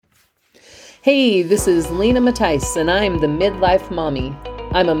Hey, this is Lena Matthijs, and I'm the Midlife Mommy.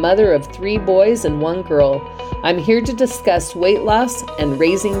 I'm a mother of 3 boys and 1 girl. I'm here to discuss weight loss and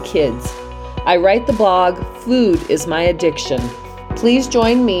raising kids. I write the blog, Food is My Addiction. Please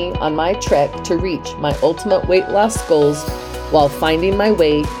join me on my trek to reach my ultimate weight loss goals while finding my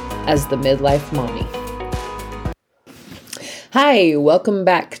way as the Midlife Mommy. Hi, welcome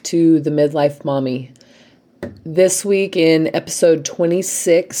back to the Midlife Mommy. This week in episode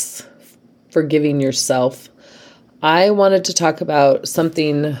 26, Forgiving Yourself, I wanted to talk about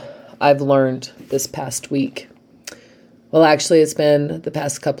something I've learned this past week. Well, actually, it's been the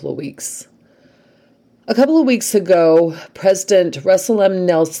past couple of weeks. A couple of weeks ago, President Russell M.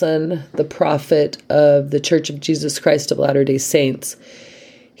 Nelson, the prophet of the Church of Jesus Christ of Latter-day Saints,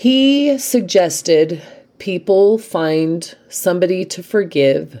 he suggested people find somebody to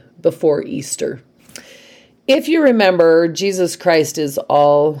forgive before Easter. If you remember, Jesus Christ is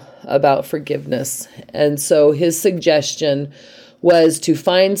all about forgiveness. And so his suggestion was to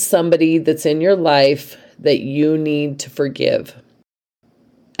find somebody that's in your life that you need to forgive.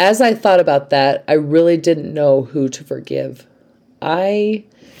 As I thought about that, I really didn't know who to forgive. I'm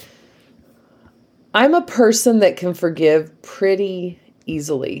a person that can forgive pretty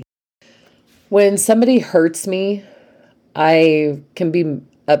easily. When somebody hurts me, I can be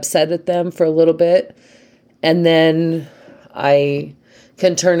upset at them for a little bit, and then I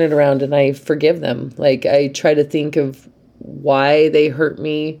can turn it around and I forgive them. Like, I try to think of why they hurt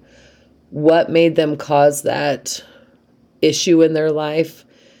me, what made them cause that issue in their life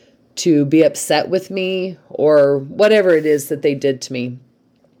to be upset with me, or whatever it is that they did to me.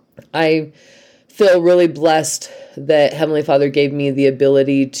 I feel really blessed that Heavenly Father gave me the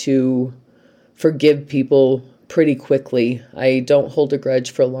ability to forgive people pretty quickly. I don't hold a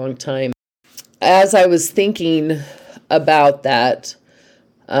grudge for a long time. As I was thinking about that,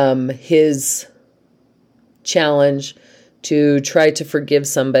 his challenge to try to forgive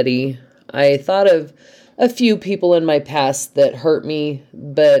somebody, I thought of a few people in my past that hurt me,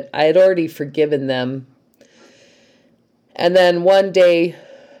 but I had already forgiven them. And then one day,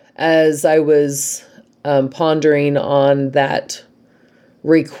 as I was pondering on that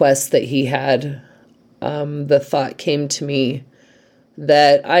request that he had, the thought came to me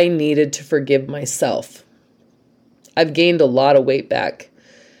that I needed to forgive myself. I've gained a lot of weight back,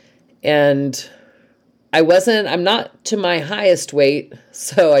 and I'm not to my highest weight,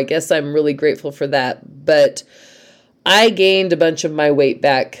 so I guess I'm really grateful for that, but I gained a bunch of my weight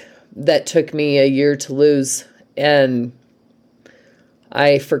back that took me a year to lose, and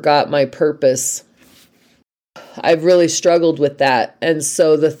I forgot my purpose. I've really struggled with that, and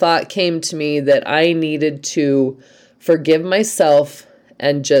so the thought came to me that I needed to forgive myself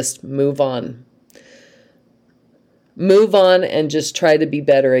and just move on. Move on and just try to be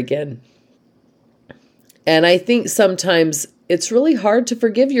better again. And I think sometimes it's really hard to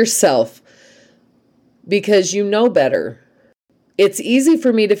forgive yourself because you know better. It's easy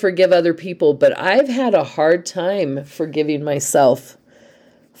for me to forgive other people, but I've had a hard time forgiving myself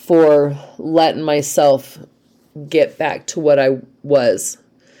for letting myself get back to what I was.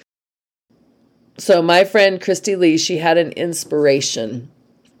 So my friend Christy Lee, she had an inspiration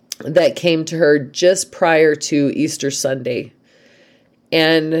that came to her just prior to Easter Sunday.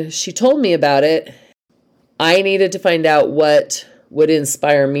 And she told me about it. I needed to find out what would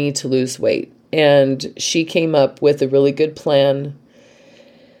inspire me to lose weight. And she came up with a really good plan.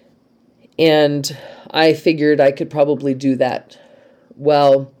 And I figured I could probably do that.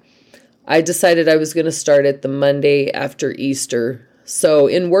 Well, I decided I was going to start it the Monday after Easter. So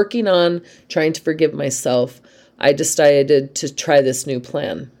in working on trying to forgive myself, I decided to try this new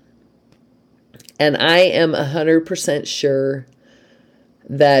plan. And I am 100% sure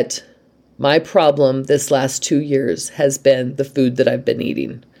that my problem this last 2 years has been the food that I've been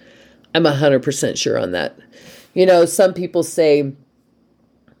eating. I'm 100% sure on that. You know, some people say,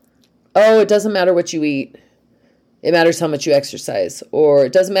 oh, it doesn't matter what you eat. It matters how much you exercise. Or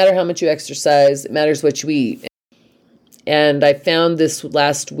it doesn't matter how much you exercise. It matters what you eat. And I found this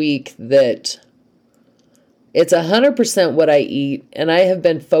last week that it's 100% what I eat, and I have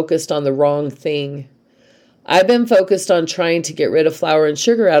been focused on the wrong thing. I've been focused on trying to get rid of flour and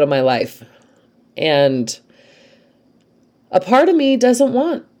sugar out of my life. And a part of me doesn't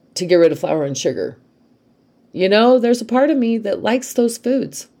want to get rid of flour and sugar. You know, there's a part of me that likes those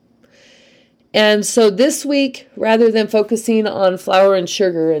foods. And so this week, rather than focusing on flour and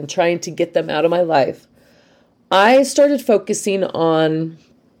sugar and trying to get them out of my life, I started focusing on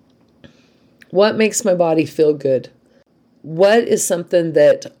what makes my body feel good. What is something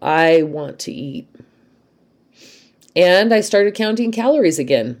that I want to eat? And I started counting calories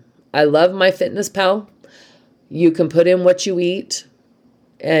again. I love MyFitnessPal. You can put in what you eat,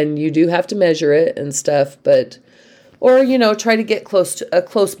 and you do have to measure it and stuff, but, or, try to get close to a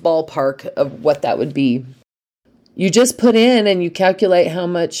close ballpark of what that would be. You just put in and you calculate how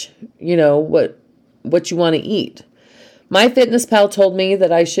much, what you want to eat. MyFitnessPal told me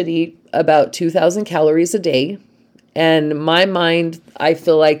that I should eat about 2,000 calories a day. And in my mind, I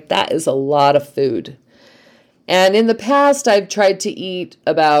feel like that is a lot of food. And in the past, I've tried to eat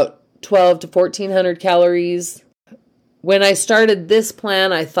about 12 to 1,400 calories. When I started this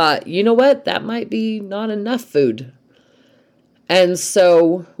plan, I thought, you know what? That might be not enough food. And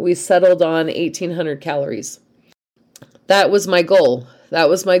so we settled on 1,800 calories. That was my goal. That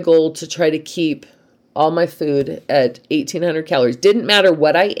was my goal, to try to keep all my food at 1,800 calories. Didn't matter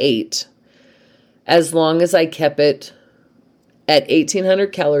what I ate, as long as I kept it at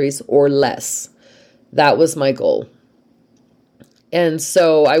 1,800 calories or less. That was my goal. And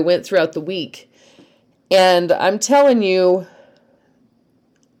so I went throughout the week. And I'm telling you,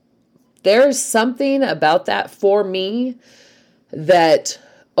 there's something about that for me that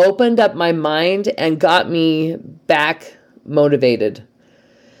opened up my mind and got me back motivated.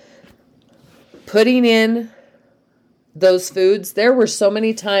 Putting in those foods, there were so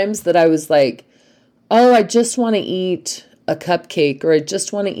many times that I was like, oh, I just want to eat a cupcake, or I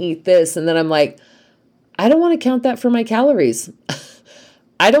just want to eat this. And then I'm like, I don't want to count that for my calories.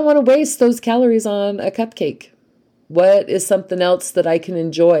 I don't want to waste those calories on a cupcake. What is something else that I can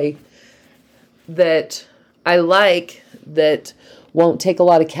enjoy that I like, that won't take a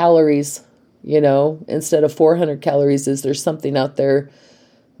lot of calories, instead of 400 calories? Is there something out there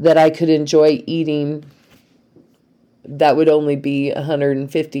that I could enjoy eating that would only be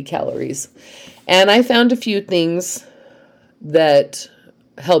 150 calories? And I found a few things that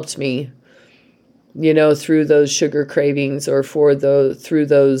helped me, through those sugar cravings, or through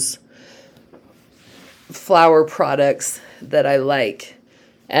those flour products that I like.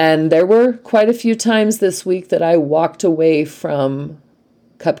 And there were quite a few times this week that I walked away from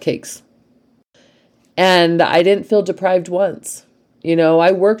cupcakes. And I didn't feel deprived once.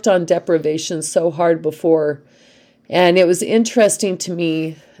 I worked on deprivation so hard before. And it was interesting to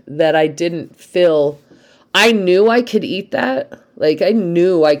me that I didn't feel, I knew I could eat that. I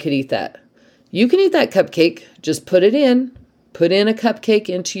knew I could eat that. You can eat that cupcake. Just put it in. Put in a cupcake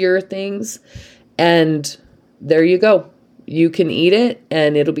into your things. And there you go. You can eat it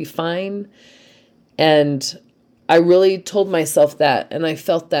and it'll be fine. And I really told myself that, and I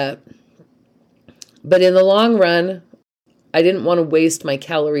felt that. But in the long run, I didn't want to waste my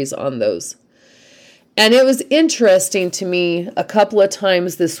calories on those. And it was interesting to me a couple of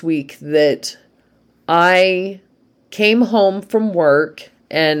times this week that I came home from work,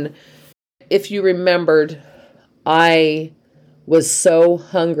 and if you remembered, I was so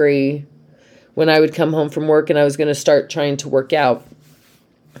hungry when I would come home from work, and I was going to start trying to work out.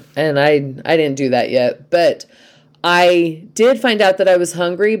 And I didn't do that yet, but I did find out that I was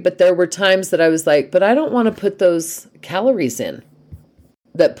hungry, but there were times that I was like, but I don't want to put those calories in.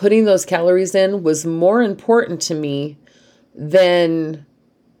 That putting those calories in was more important to me than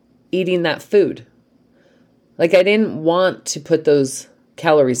eating that food. I didn't want to put those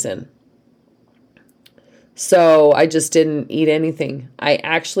calories in. So I just didn't eat anything. I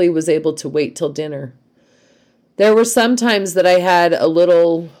actually was able to wait till dinner. There were some times that I had a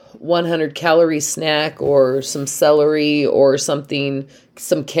little 100 calorie snack, or some celery, or something,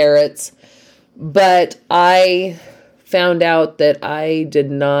 some carrots. But I found out that I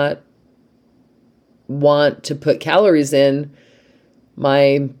did not want to put calories in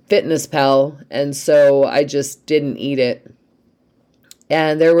MyFitnessPal, and so I just didn't eat it.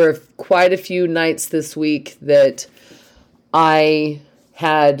 And there were quite a few nights this week that I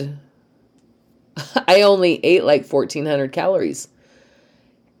only ate 1,400 calories.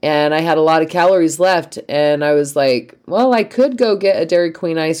 And I had a lot of calories left, and I was like, well, I could go get a Dairy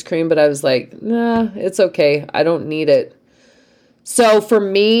Queen ice cream, but I was like, nah, it's okay. I don't need it. So for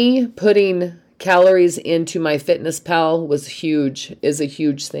me, putting calories into MyFitnessPal is a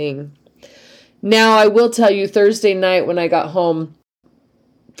huge thing. Now, I will tell you, Thursday night when I got home,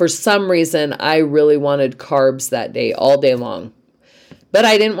 for some reason, I really wanted carbs that day, all day long. But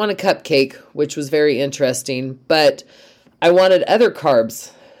I didn't want a cupcake, which was very interesting, but I wanted other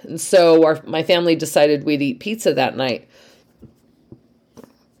carbs. And so my family decided we'd eat pizza that night.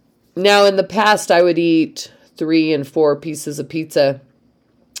 Now, in the past, I would eat 3 and 4 pieces of pizza.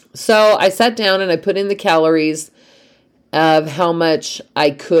 So I sat down and I put in the calories of how much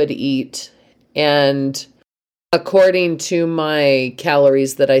I could eat. And according to my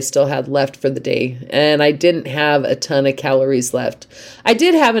calories that I still had left for the day. And I didn't have a ton of calories left. I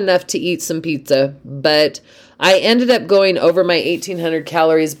did have enough to eat some pizza, but I ended up going over my 1,800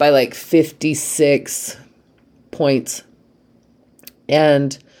 calories by like 56 points.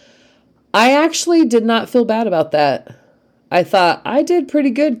 And I actually did not feel bad about that. I thought I did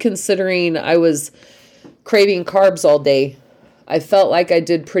pretty good considering I was craving carbs all day. I felt like I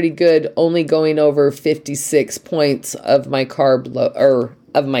did pretty good only going over 56 points of my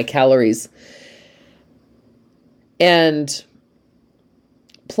of my calories. And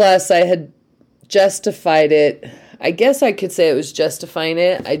plus I had justified it. I guess I could say it was justifying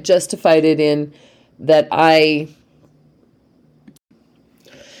it. I justified it in that I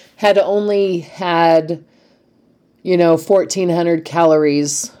had only had, 1,400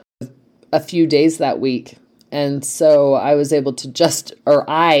 calories a few days that week. And so I was able to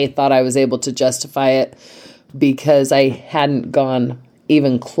I thought I was able to justify it because I hadn't gone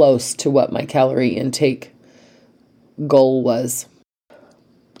even close to what my calorie intake goal was.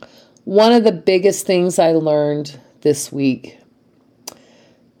 One of the biggest things I learned this week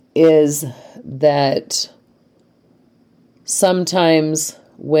is that sometimes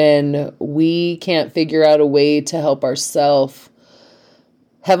when we can't figure out a way to help ourselves,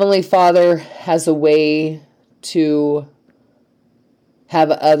 Heavenly Father has a way to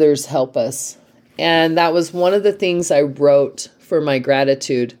have others help us. And that was one of the things I wrote for my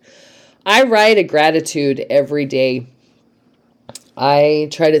gratitude. I write a gratitude every day. I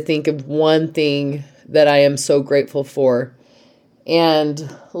try to think of one thing that I am so grateful for.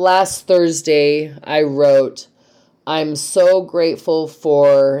 And last Thursday, I wrote, I'm so grateful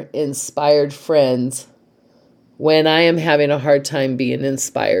for inspired friends when I am having a hard time being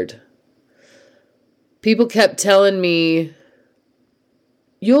inspired. People kept telling me,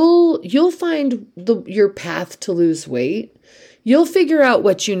 you'll find your path to lose weight. You'll figure out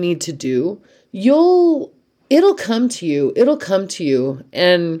what you need to do. It'll come to you. It'll come to you.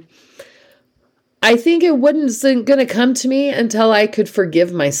 And I think it wasn't going to come to me until I could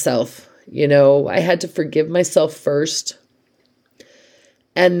forgive myself. I had to forgive myself first.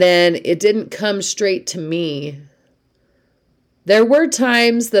 And then it didn't come straight to me. There were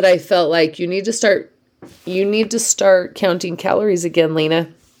times that I felt like you need to start counting calories again,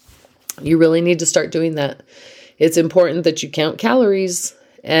 Lena. You really need to start doing that. It's important that you count calories.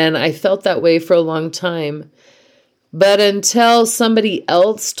 And I felt that way for a long time. But until somebody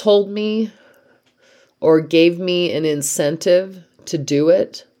else told me or gave me an incentive to do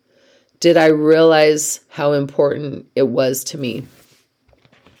it, did I realize how important it was to me.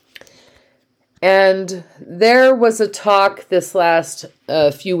 And there was a talk this last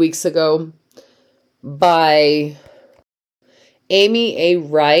few weeks ago by Amy A.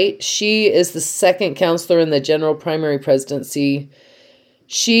 Wright. She is the second counselor in the general primary presidency.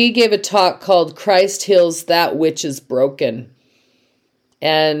 She gave a talk called Christ Heals That Which is Broken.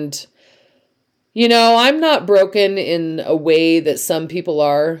 And, I'm not broken in a way that some people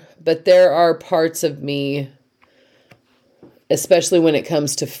are, but there are parts of me, especially when it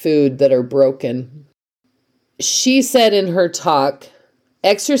comes to food, that are broken. She said in her talk,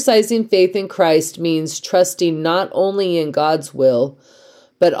 exercising faith in Christ means trusting not only in God's will,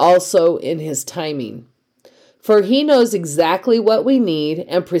 but also in His timing. For He knows exactly what we need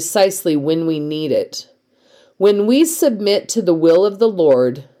and precisely when we need it. When we submit to the will of the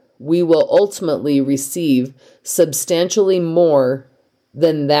Lord, we will ultimately receive substantially more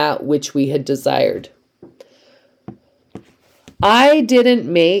than that which we had desired. I didn't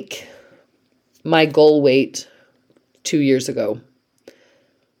make my goal weight 2 years ago.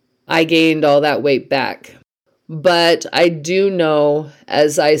 I gained all that weight back. But I do know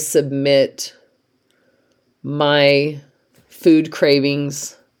as I submit my food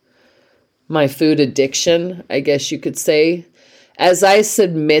cravings, my food addiction, I guess you could say, as I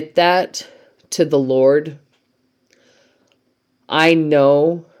submit that to the Lord, I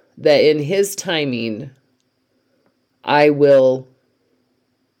know that in His timing, I will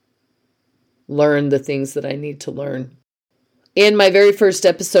learn the things that I need to learn. In my very first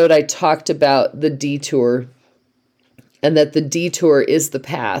episode, I talked about the detour and that the detour is the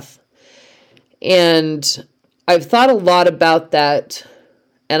path. And I've thought a lot about that,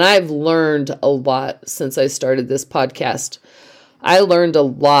 and I've learned a lot since I started this podcast. I learned a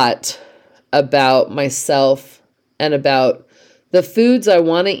lot about myself and about the foods I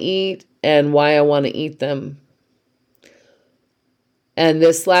want to eat and why I want to eat them. And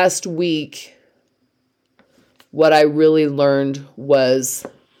this last week, what I really learned was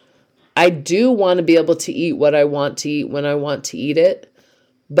I do want to be able to eat what I want to eat when I want to eat it,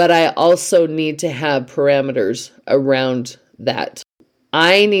 but I also need to have parameters around that.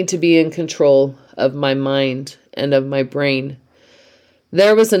 I need to be in control of my mind and of my brain.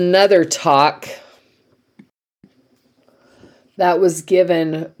 There was another talk that was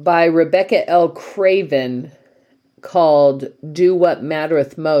given by Rebecca L. Craven called Do What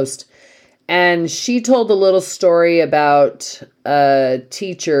Mattereth Most. And she told a little story about a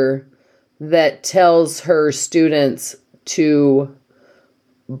teacher that tells her students to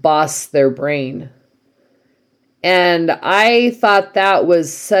boss their brain. And I thought that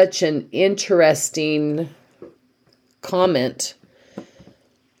was such an interesting comment.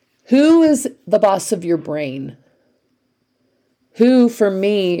 Who is the boss of your brain? Who, for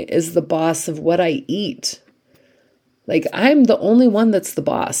me, is the boss of what I eat? Like, I'm the only one that's the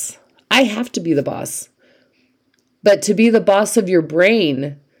boss. I have to be the boss. But to be the boss of your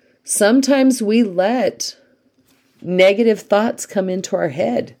brain, sometimes we let negative thoughts come into our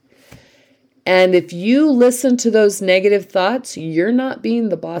head. And if you listen to those negative thoughts, you're not being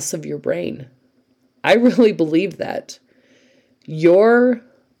the boss of your brain. I really believe that. You're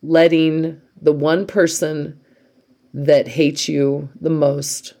letting the one person that hates you the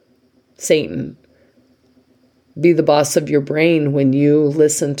most, Satan, be the boss of your brain when you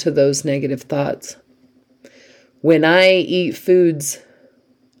listen to those negative thoughts. When I eat foods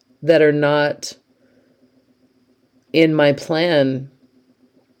that are not in my plan,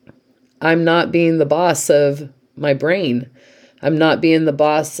 I'm not being the boss of my brain. I'm not being the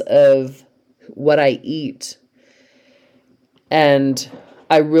boss of what I eat. And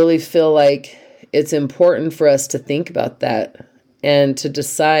I really feel like it's important for us to think about that and to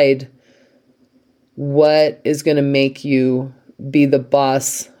decide what is going to make you be the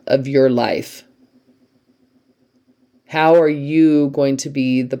boss of your life. How are you going to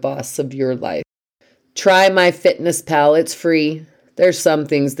be the boss of your life? Try MyFitnessPal. It's free. There's some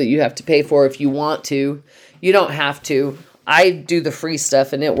things that you have to pay for if you want to. You don't have to. I do the free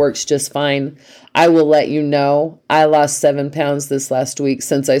stuff and it works just fine. I will let you know. I lost 7 pounds this last week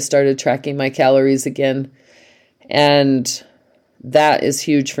since I started tracking my calories again. And that is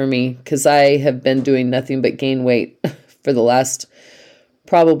huge for me because I have been doing nothing but gain weight for the last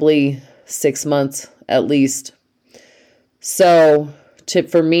probably 6 months at least. So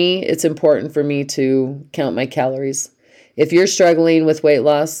for me, it's important for me to count my calories. If you're struggling with weight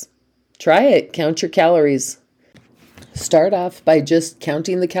loss, try it. Count your calories. Start off by just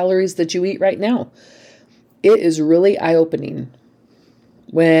counting the calories that you eat right now. It is really eye-opening.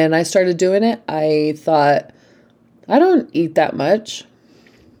 When I started doing it, I thought, I don't eat that much.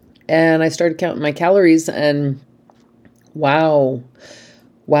 And I started counting my calories and wow,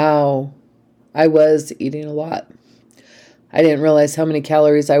 I was eating a lot. I didn't realize how many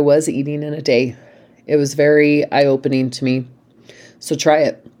calories I was eating in a day. It was very eye-opening to me. So try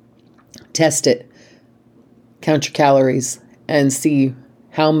it. Test it. Count your calories and see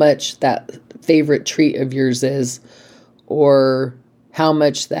how much that favorite treat of yours is, or how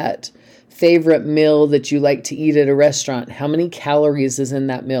much that favorite meal that you like to eat at a restaurant, how many calories is in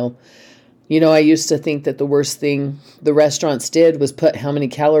that meal. You know, I used to think that the worst thing the restaurants did was put how many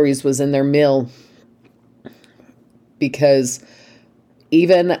calories was in their meal, because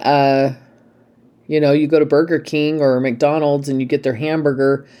even, you go to Burger King or McDonald's and you get their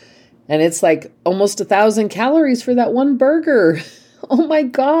hamburger and it's like almost 1,000 calories for that one burger. Oh my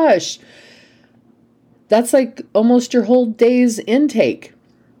gosh. That's like almost your whole day's intake.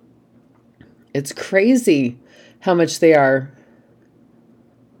 It's crazy how much they are.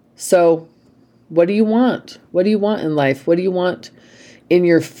 So what do you want? What do you want in life? What do you want in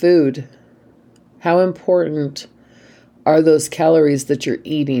your food? How important are those calories that you're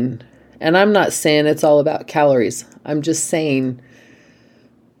eating? And I'm not saying it's all about calories. I'm just saying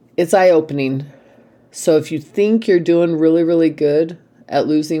it's eye-opening. So if you think you're doing really, really good at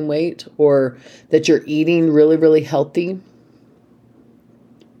losing weight, or that you're eating really, really healthy,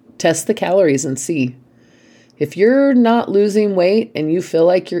 test the calories and see. If you're not losing weight and you feel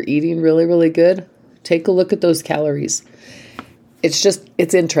like you're eating really, really good, take a look at those calories.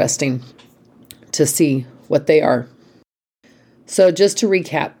 It's interesting to see what they are. So just to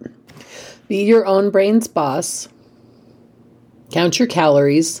recap, be your own brain's boss, count your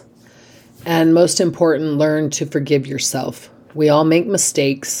calories, and most important, learn to forgive yourself. We all make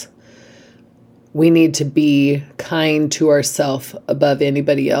mistakes. We need to be kind to ourselves above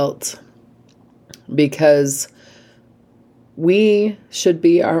anybody else, because we should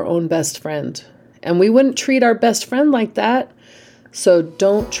be our own best friend. And we wouldn't treat our best friend like that. So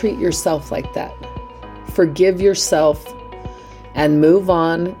don't treat yourself like that. Forgive yourself and move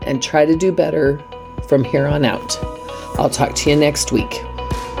on and try to do better from here on out. I'll talk to you next week.